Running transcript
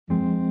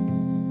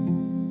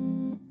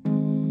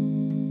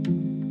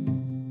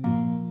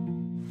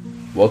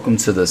Welcome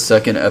to the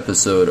second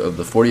episode of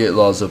the 48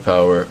 Laws of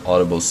Power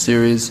Audible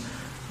series.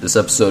 This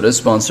episode is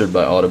sponsored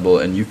by Audible,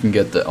 and you can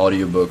get the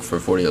audiobook for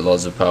 48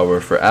 Laws of Power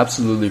for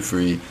absolutely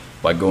free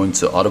by going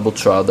to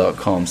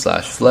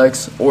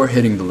audibletrial.com/flex or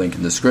hitting the link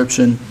in the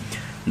description.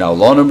 Now,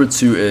 law number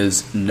 2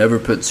 is never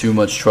put too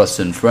much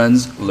trust in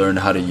friends. Learn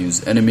how to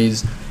use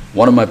enemies.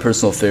 One of my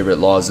personal favorite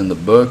laws in the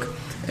book,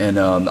 and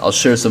I'll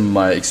share some of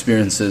my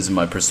experiences and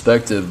my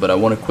perspective, but I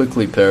want to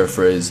quickly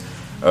paraphrase.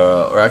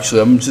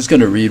 I'm just going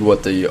to read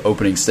what the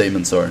opening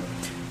statements are.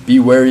 Be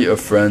wary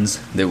of friends.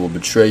 They will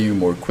betray you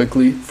more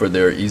quickly, for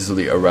they are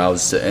easily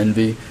aroused to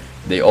envy.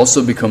 They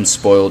also become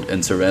spoiled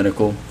and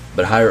tyrannical.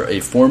 But hire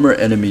a former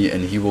enemy,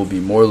 and he will be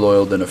more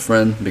loyal than a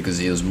friend, because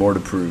he has more to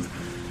prove.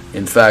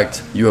 In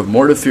fact, you have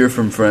more to fear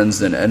from friends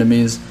than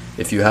enemies.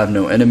 If you have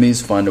no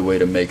enemies, find a way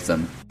to make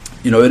them.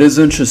 It is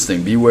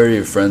interesting. Be wary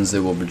of friends. They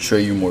will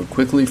betray you more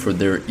quickly, for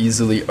they are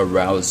easily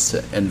aroused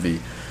to envy.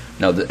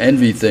 Now, the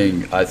envy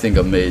thing, I think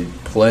I've made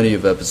plenty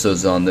of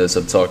episodes on this.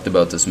 I've talked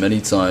about this many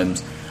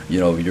times.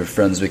 Your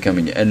friends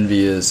becoming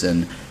envious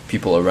and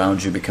people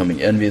around you becoming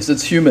envious.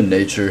 It's human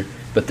nature,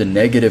 but the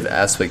negative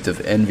aspect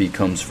of envy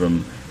comes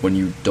from when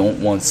you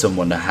don't want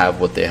someone to have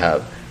what they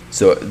have.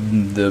 So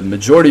the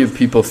majority of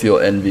people feel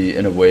envy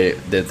in a way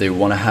that they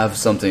want to have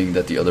something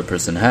that the other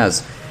person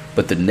has.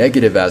 But the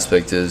negative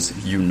aspect is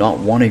you not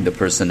wanting the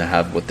person to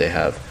have what they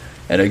have.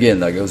 And again,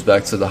 that goes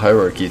back to the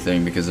hierarchy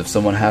thing, because if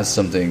someone has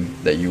something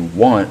that you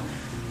want,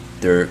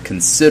 they're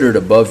considered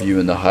above you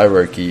in the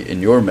hierarchy in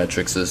your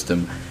metric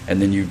system, and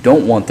then you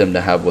don't want them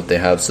to have what they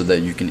have so that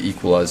you can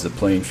equalize the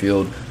playing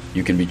field.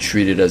 You can be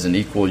treated as an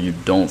equal. You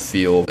don't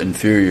feel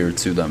inferior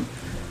to them.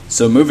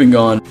 So moving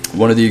on,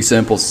 one of the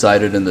examples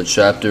cited in the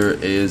chapter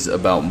is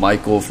about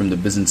Michael from the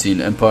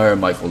Byzantine Empire,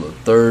 Michael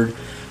III.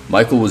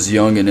 Michael was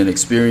young and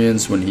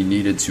inexperienced. When he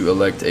needed to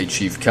elect a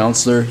chief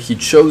counselor, he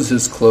chose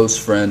his close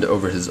friend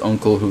over his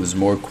uncle, who was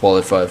more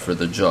qualified for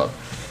the job.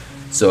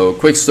 So,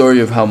 quick story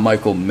of how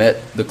Michael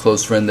met the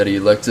close friend that he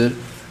elected.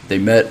 They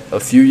met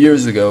a few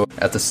years ago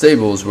at the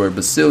stables where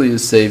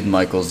Basilius saved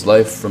Michael's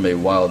life from a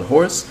wild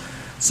horse.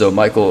 So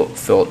Michael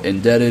felt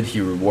indebted. He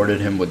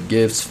rewarded him with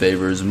gifts,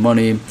 favors,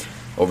 money.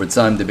 Over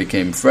time, they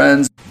became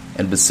friends,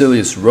 and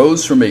Basilius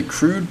rose from a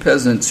crude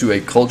peasant to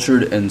a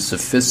cultured and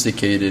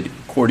sophisticated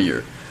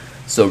courtier.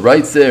 So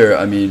right there,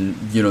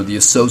 the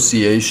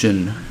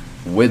association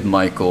with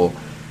Michael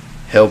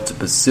helped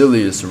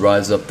Basilius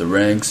rise up the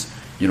ranks,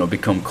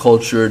 become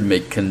cultured,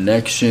 make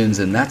connections,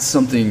 and that's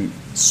something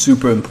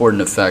super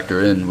important to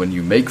factor in when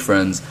you make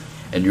friends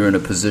and you're in a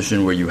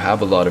position where you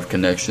have a lot of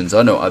connections.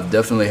 I know I've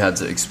definitely had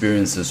to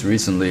experience this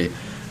recently,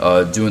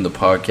 doing the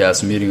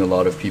podcast, meeting a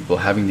lot of people,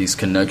 having these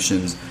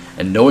connections,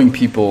 and knowing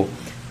people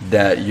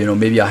that,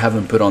 maybe I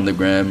haven't put on the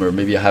gram or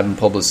maybe I haven't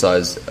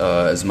publicized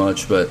as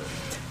much, but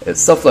it's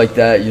stuff like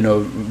that.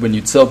 When you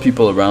tell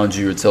people around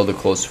you or tell the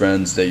close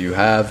friends that you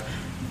have,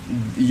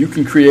 you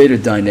can create a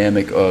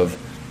dynamic of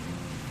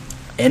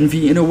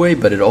envy in a way,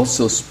 but it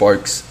also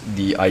sparks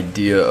the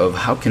idea of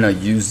how can I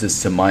use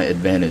this to my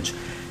advantage?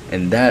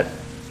 And that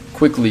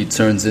quickly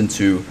turns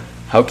into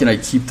how can I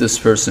keep this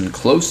person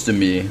close to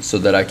me so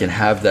that I can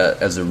have that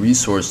as a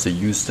resource to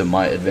use to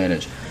my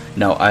advantage.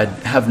 Now, I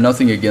have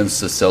nothing against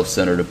the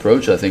self-centered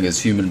approach. I think as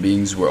human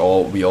beings, we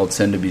all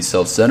tend to be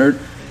self-centered.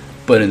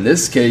 But in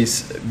this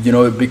case,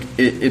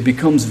 it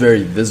becomes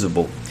very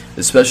visible,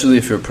 especially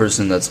if you're a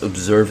person that's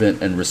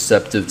observant and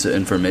receptive to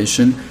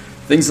information.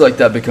 Things like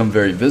that become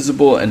very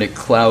visible, and it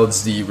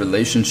clouds the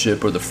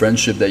relationship or the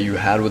friendship that you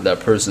had with that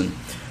person,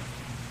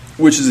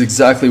 which is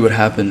exactly what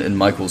happened in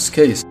Michael's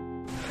case.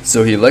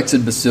 So he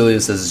elected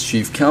Basilius as his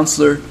chief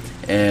counselor,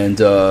 and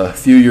a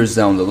few years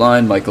down the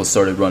line, Michael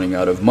started running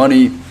out of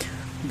money.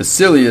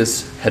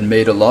 Basilius had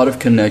made a lot of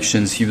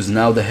connections. He was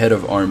now the head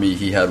of army.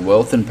 He had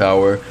wealth and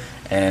power,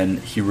 and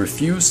he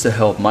refused to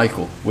help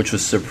Michael, which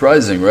was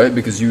surprising, right?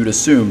 Because you would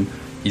assume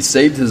he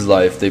saved his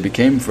life, they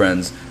became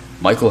friends.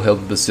 Michael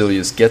helped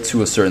Basilius get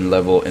to a certain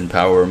level in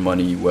power,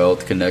 money,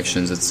 wealth,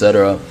 connections,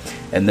 etc.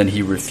 And then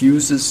he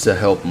refuses to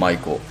help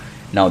Michael.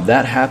 Now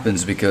that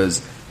happens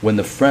because when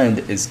the friend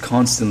is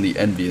constantly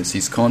envious,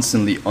 he's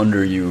constantly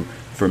under you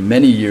for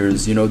many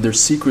years, they're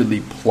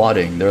secretly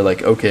plotting. They're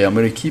like, okay, I'm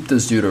going to keep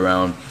this dude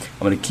around.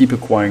 I'm going to keep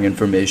acquiring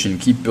information,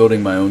 keep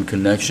building my own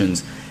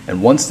connections.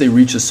 And once they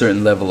reach a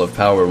certain level of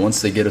power,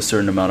 once they get a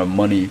certain amount of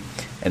money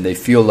and they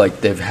feel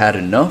like they've had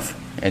enough,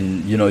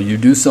 and you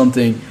do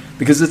something,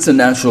 because it's a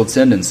natural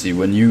tendency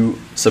when you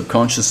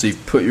subconsciously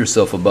put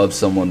yourself above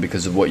someone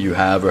because of what you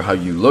have or how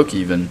you look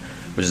even,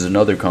 which is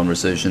another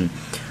conversation,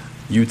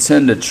 you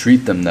tend to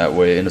treat them that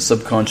way in a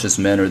subconscious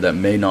manner that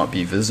may not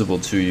be visible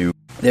to you.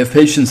 They have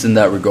patience in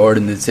that regard,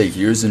 and they take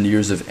years and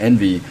years of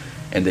envy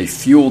and they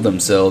fuel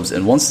themselves,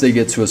 and once they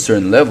get to a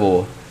certain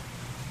level,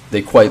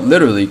 they quite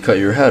literally cut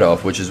your head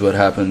off, which is what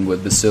happened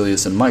with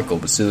Basilius and Michael.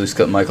 Basilius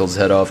cut Michael's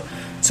head off,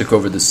 took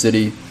over the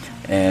city,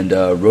 and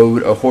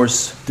rode a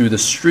horse through the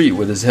street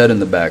with his head in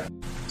the back.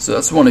 So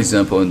that's one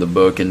example in the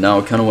book, and now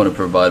I kind of want to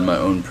provide my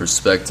own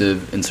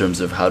perspective in terms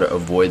of how to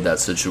avoid that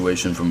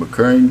situation from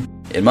occurring.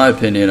 In my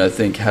opinion, I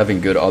think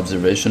having good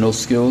observational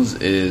skills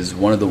is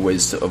one of the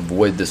ways to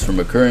avoid this from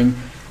occurring,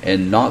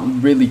 and not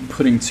really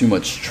putting too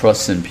much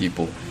trust in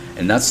people.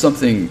 And that's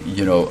something,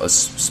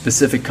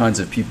 specific kinds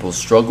of people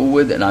struggle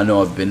with. And I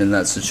know I've been in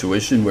that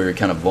situation where you're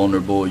kind of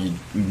vulnerable. You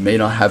may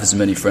not have as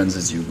many friends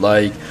as you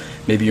like.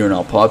 Maybe you're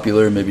not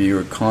popular. Maybe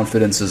your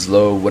confidence is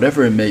low,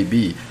 whatever it may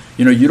be.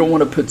 You don't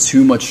want to put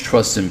too much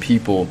trust in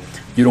people.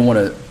 You don't want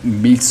to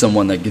meet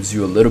someone that gives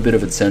you a little bit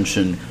of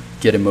attention,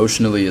 get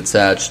emotionally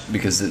attached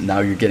because now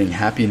you're getting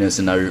happiness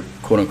and now you're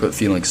quote unquote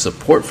feeling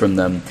support from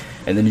them.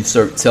 And then you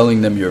start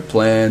telling them your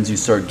plans, you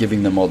start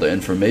giving them all the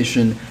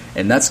information,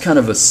 and that's kind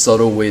of a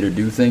subtle way to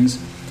do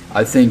things.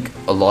 I think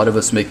a lot of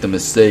us make the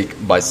mistake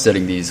by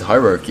setting these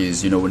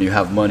hierarchies. When you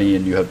have money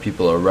and you have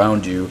people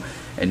around you,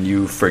 and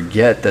you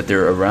forget that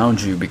they're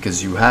around you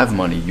because you have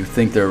money. You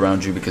think they're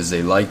around you because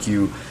they like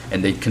you,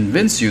 and they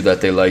convince you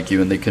that they like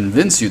you, and they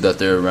convince you that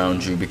they're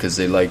around you because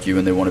they like you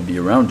and they want to be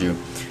around you.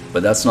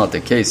 But that's not the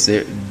case.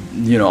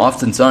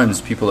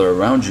 Oftentimes people are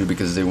around you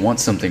because they want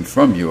something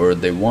from you, or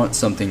they want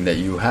something that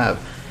you have.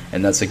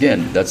 And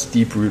that's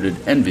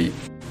deep-rooted envy.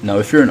 Now,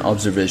 if you're an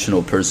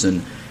observational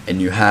person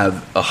and you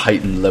have a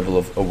heightened level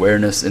of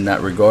awareness in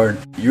that regard,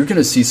 you're going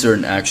to see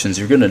certain actions,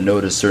 you're going to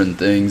notice certain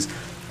things,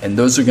 and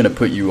those are going to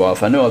put you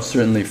off. I know I've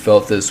certainly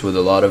felt this with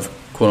a lot of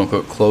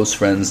quote-unquote close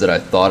friends that I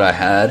thought I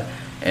had.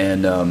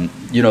 And,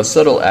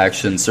 subtle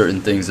actions,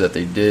 certain things that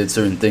they did,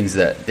 certain things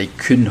that they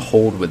couldn't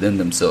hold within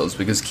themselves.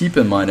 Because keep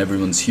in mind,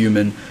 everyone's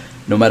human.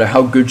 No matter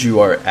how good you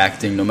are at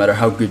acting, no matter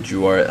how good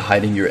you are at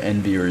hiding your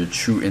envy or your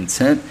true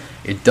intent,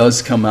 it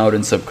does come out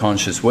in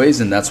subconscious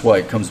ways. And that's why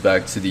it comes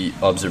back to the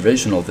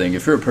observational thing.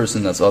 If you're a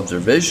person that's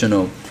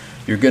observational,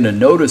 you're going to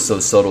notice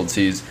those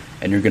subtleties,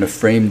 and you're going to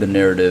frame the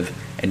narrative,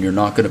 and you're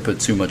not going to put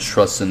too much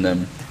trust in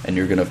them, and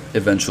you're going to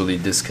eventually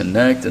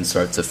disconnect and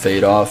start to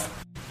fade off.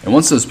 And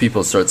once those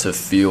people start to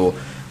feel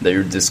that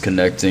you're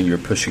disconnecting, you're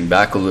pushing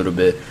back a little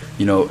bit,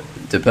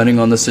 depending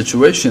on the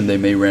situation, they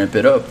may ramp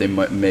it up. They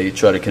may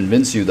try to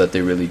convince you that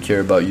they really care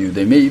about you.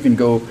 They may even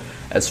go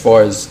as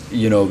far as,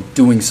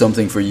 doing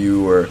something for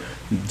you, or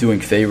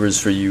doing favors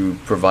for you,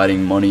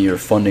 providing money or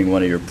funding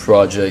one of your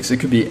projects. It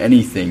could be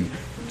anything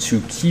to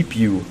keep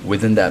you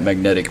within that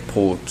magnetic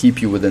pole,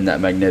 keep you within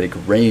that magnetic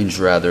range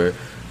rather,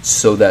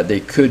 so that they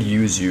could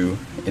use you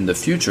in the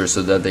future,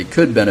 so that they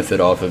could benefit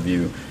off of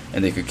you,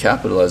 and they could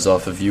capitalize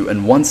off of you.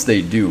 And once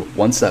they do,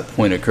 once that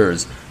point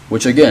occurs,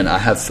 which again, I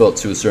have felt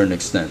to a certain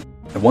extent,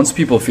 and once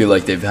people feel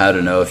like they've had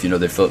enough,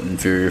 they felt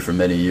inferior for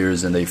many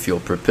years and they feel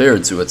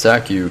prepared to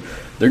attack you,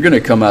 they're going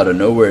to come out of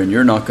nowhere and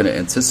you're not going to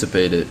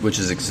anticipate it, which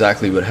is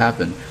exactly what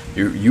happened.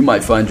 You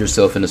might find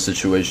yourself in a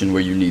situation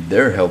where you need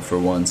their help for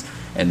once,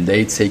 and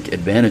they take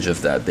advantage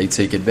of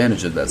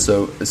that.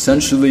 So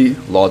essentially,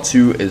 Law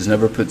 2 is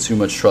never put too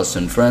much trust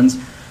in friends.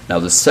 Now,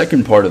 the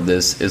second part of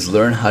this is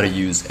learn how to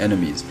use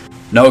enemies.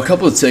 Now, a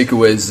couple of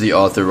takeaways the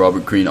author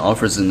Robert Greene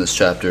offers in this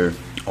chapter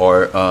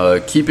are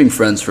keeping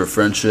friends for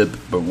friendship,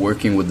 but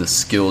working with the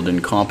skilled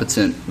and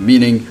competent,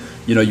 meaning,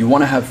 you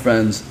want to have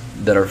friends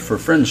that are for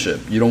friendship.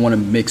 You don't want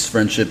to mix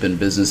friendship and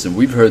business, and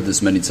we've heard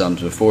this many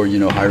times before.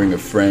 Hiring a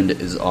friend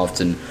is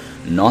often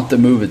not the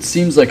move. It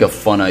seems like a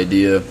fun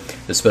idea,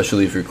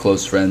 especially if you're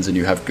close friends and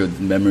you have good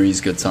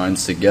memories, good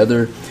times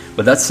together,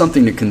 but that's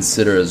something to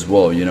consider as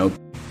well.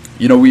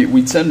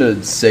 We tend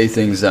to say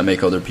things that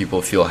make other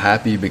people feel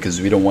happy because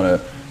we don't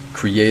want to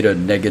create a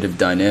negative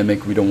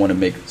dynamic. We don't want to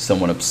make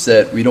someone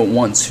upset. We don't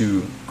want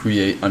to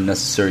create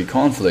unnecessary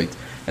conflict.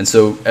 And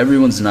so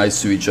everyone's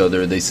nice to each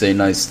other. They say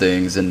nice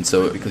things. And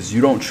so because you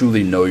don't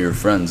truly know your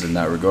friends in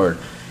that regard.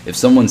 If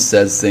someone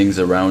says things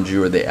around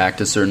you, or they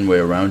act a certain way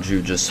around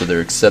you just so they're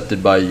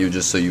accepted by you,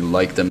 just so you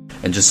like them,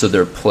 and just so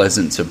they're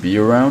pleasant to be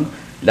around,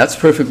 that's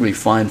perfectly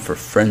fine for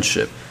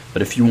friendship.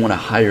 But if you want to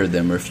hire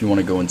them, or if you want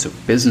to go into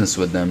business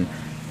with them,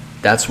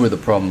 that's where the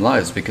problem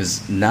lies,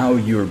 because now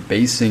you're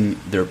basing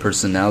their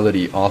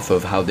personality off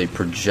of how they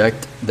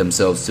project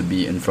themselves to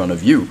be in front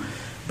of you.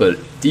 But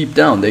deep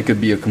down, they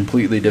could be a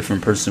completely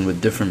different person with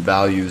different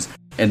values,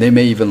 and they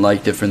may even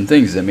like different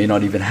things. They may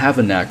not even have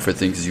a knack for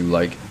things you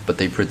like, but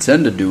they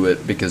pretend to do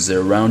it because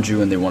they're around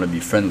you and they want to be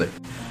friendly.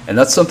 And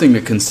that's something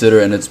to consider,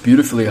 and it's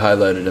beautifully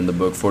highlighted in the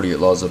book 48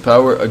 Laws of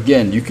Power.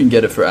 Again, you can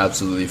get it for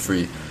absolutely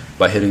free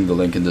by hitting the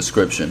link in the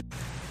description.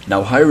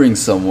 Now, hiring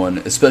someone,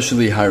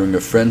 especially hiring a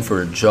friend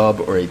for a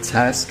job or a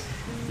task,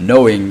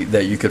 knowing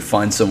that you could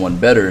find someone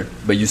better,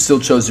 but you still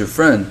chose your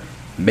friend,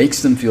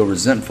 makes them feel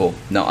resentful.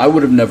 Now, I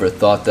would have never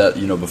thought that,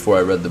 before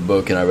I read the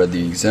book and I read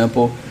the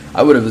example.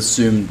 I would have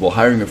assumed,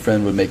 hiring a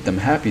friend would make them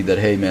happy that,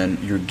 hey man,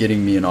 you're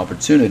getting me an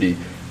opportunity.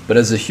 But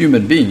as a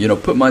human being,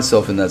 put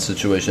myself in that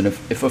situation.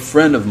 If a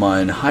friend of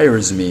mine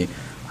hires me,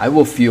 I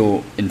will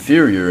feel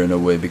inferior in a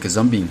way because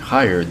I'm being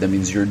hired. That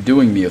means you're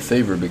doing me a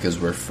favor because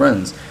we're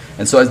friends.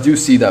 And so I do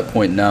see that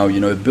point now.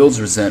 It builds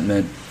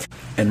resentment.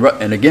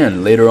 And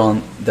again, later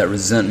on, that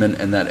resentment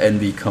and that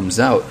envy comes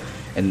out.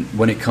 And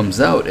when it comes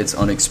out, it's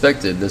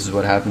unexpected. This is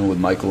what happened with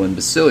Michael and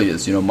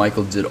Basilius.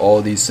 Michael did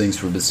all these things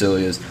for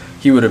Basilius.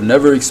 He would have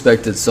never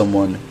expected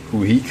someone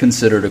who he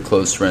considered a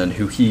close friend,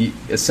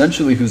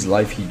 whose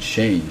life he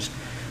changed,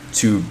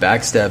 to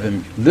backstab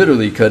him,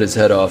 literally cut his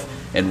head off,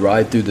 and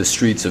ride through the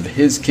streets of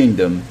his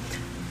kingdom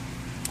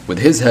with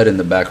his head in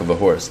the back of a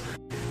horse.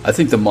 I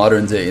think the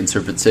modern day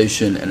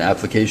interpretation and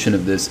application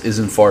of this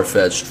isn't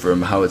far-fetched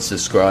from how it's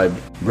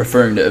described,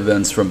 referring to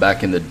events from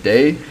back in the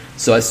day.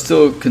 So I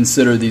still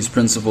consider these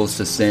principles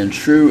to stand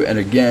true. And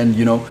again,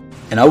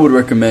 and I would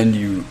recommend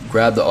you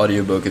grab the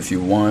audiobook if you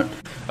want.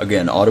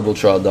 Again,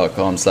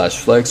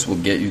 audibletrial.com/flex will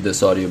get you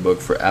this audiobook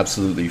for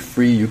absolutely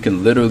free. You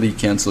can literally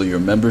cancel your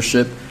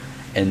membership.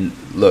 And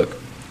look,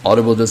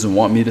 Audible doesn't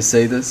want me to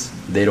say this.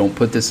 They don't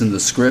put this in the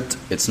script.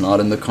 It's not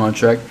in the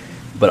contract.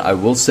 But I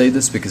will say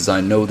this because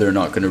I know they're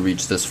not going to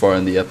reach this far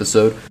in the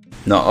episode.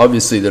 Now,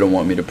 obviously, they don't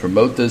want me to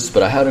promote this,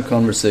 but I had a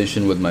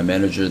conversation with my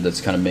manager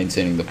that's kind of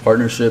maintaining the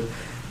partnership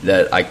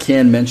that I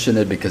can mention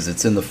it because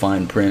it's in the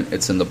fine print,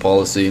 it's in the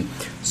policy.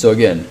 So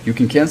again, you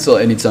can cancel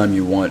anytime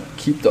you want.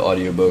 Keep the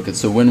audiobook.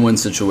 It's a win-win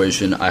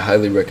situation. I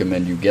highly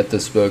recommend you get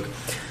this book.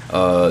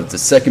 The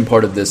second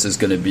part of this is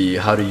going to be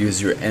how to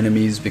use your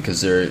enemies,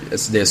 because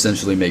they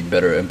essentially make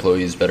better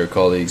employees, better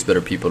colleagues,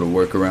 better people to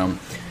work around.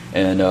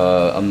 And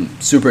I'm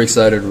super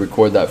excited to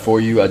record that for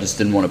you. I just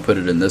didn't want to put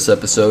it in this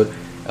episode.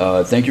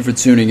 Thank you for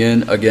tuning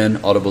in. Again,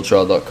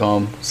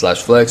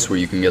 audibletrial.com/flex, where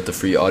you can get the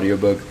free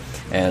audiobook.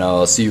 And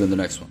I'll see you in the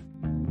next one.